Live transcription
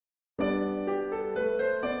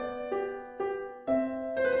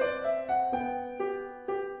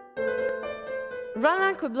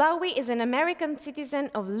Ronald Kublawi is an American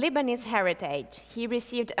citizen of Lebanese heritage. He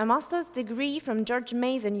received a master's degree from George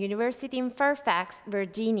Mason University in Fairfax,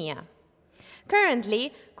 Virginia.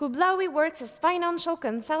 Currently, Kublawi works as financial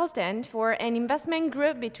consultant for an investment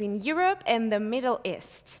group between Europe and the Middle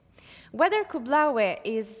East. Whether Kublawi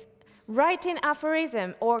is writing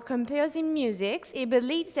aphorism or composing music, he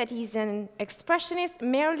believes that he's an expressionist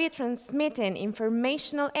merely transmitting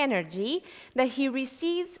informational energy that he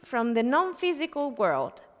receives from the non-physical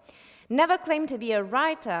world. Never claimed to be a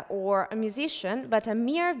writer or a musician, but a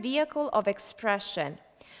mere vehicle of expression.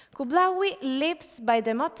 Kublawi lives by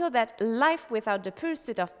the motto that life without the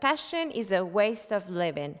pursuit of passion is a waste of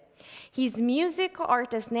living. His musical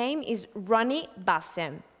artist name is Ronnie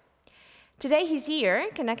Bassem. Today he's here,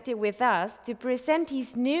 connected with us, to present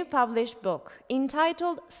his new published book,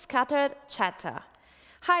 entitled Scattered Chatter.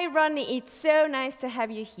 Hi, Ronnie, it's so nice to have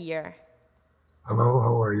you here. Hello,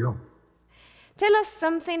 how are you? Tell us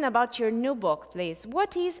something about your new book, please.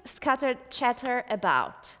 What is Scattered Chatter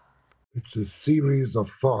about? It's a series of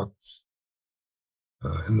thoughts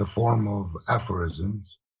in the form of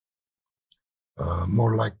aphorisms,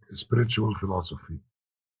 more like spiritual philosophy.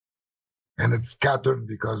 And it's scattered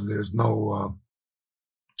because there's no,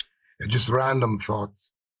 just random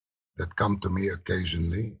thoughts that come to me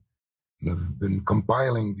occasionally. And I've been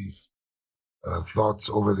compiling these thoughts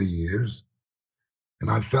over the years, and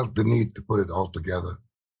I felt the need to put it all together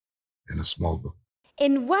in a small book.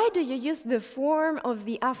 And why do you use the form of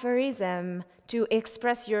the aphorism to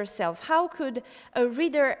express yourself? How could a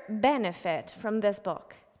reader benefit from this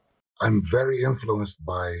book? I'm very influenced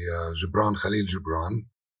by Khalil Gibran,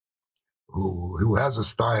 who has a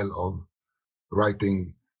style of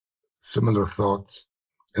writing similar thoughts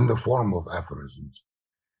in the form of aphorisms.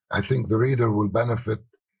 I think the reader will benefit.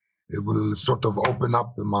 It will sort of open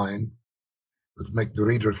up the mind, it will make the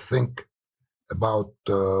reader think about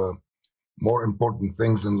more important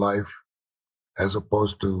things in life as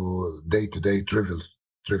opposed to day-to-day trivial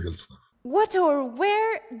stuff. What or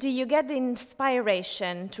where do you get the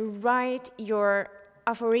inspiration to write your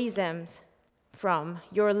aphorisms from?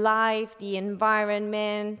 Your life, the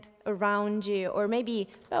environment around you, or maybe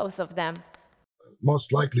both of them?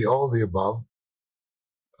 Most likely all the above,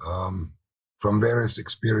 from various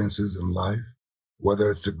experiences in life, whether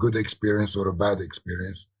it's a good experience or a bad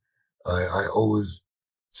experience. I always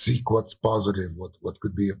seek what's positive, what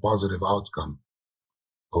could be a positive outcome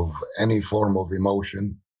of any form of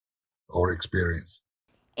emotion or experience.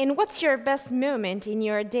 And what's your best moment in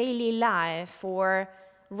your daily life for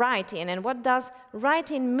writing, and what does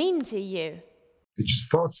writing mean to you? It's just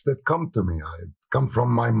thoughts that come to me, come from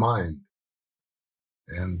my mind.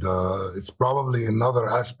 And it's probably another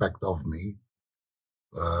aspect of me.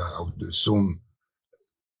 I would assume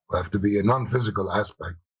have to be a non-physical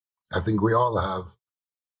aspect. I think we all have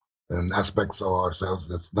an aspects of ourselves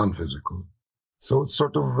that's non-physical. So it's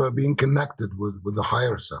sort of being connected with the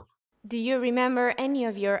higher self. Do you remember any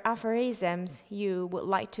of your aphorisms you would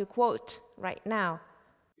like to quote right now?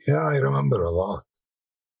 Yeah, I remember a lot.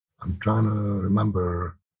 I'm trying to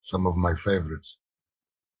remember some of my favorites.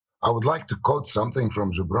 I would like to quote something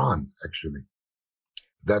from Gibran, actually,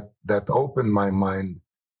 that opened my mind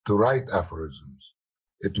to write aphorisms.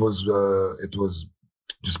 It was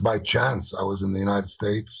just by chance. I was in the United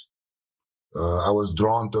States. I was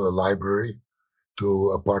drawn to a library,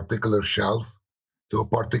 to a particular shelf, to a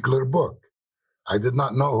particular book. I did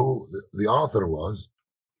not know who the author was.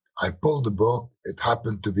 I pulled the book. It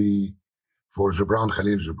happened to be for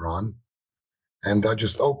Khalil Gibran. And I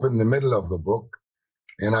just opened the middle of the book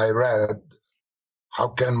and I read, "How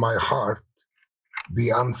can my heart be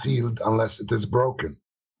unsealed unless it is broken?"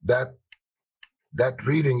 That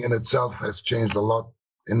reading in itself has changed a lot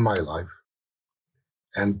in my life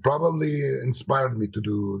and probably inspired me to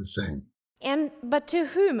do the same. But to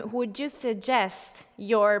whom would you suggest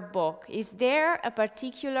your book? Is there a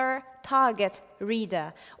particular target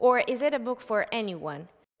reader, or is it a book for anyone?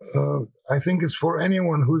 I think it's for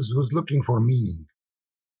anyone who's looking for meaning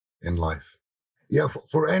in life. Yeah,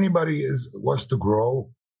 for anybody wants to grow.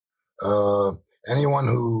 Anyone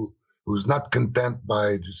who's not content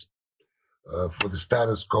by just for the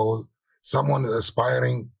status quo. Someone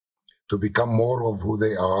aspiring to become more of who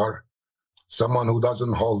they are. Someone who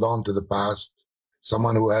doesn't hold on to the past,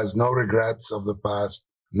 someone who has no regrets of the past,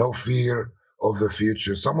 no fear of the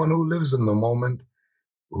future, someone who lives in the moment,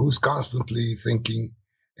 who's constantly thinking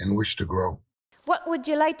and wish to grow. What would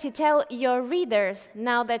you like to tell your readers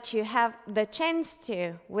now that you have the chance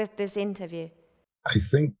to with this interview? I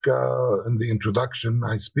think in the introduction,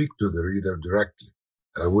 I speak to the reader directly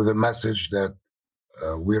with a message that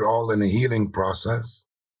we're all in a healing process,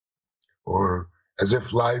 or as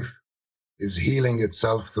if life is healing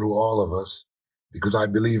itself through all of us, because I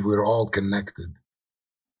believe we're all connected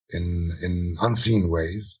in unseen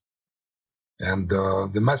ways. And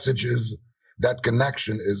the message is that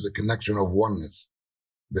connection is a connection of oneness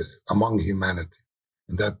among humanity.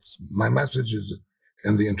 And that's my message is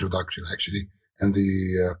in the introduction, actually, and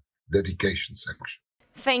the dedication section.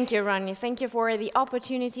 Thank you, Ronnie. Thank you for the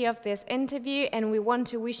opportunity of this interview, and we want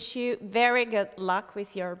to wish you very good luck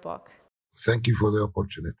with your book. Thank you for the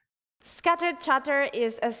opportunity. Scattered Chatter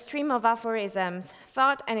is a stream of aphorisms,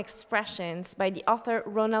 thought and expressions by the author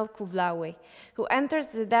Ronald Kublawi, who enters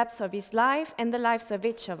the depths of his life and the lives of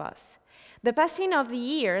each of us. The passing of the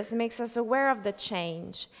years makes us aware of the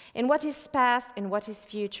change in what is past and what is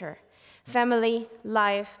future. Family,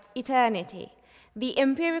 life, eternity. The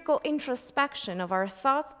empirical introspection of our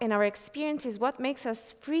thoughts and our experience is what makes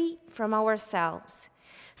us free from ourselves.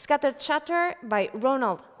 Scattered Chatter by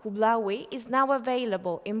Ronald Kublawi is now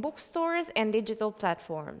available in bookstores and digital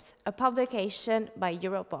platforms, a publication by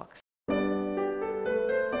Eurobox.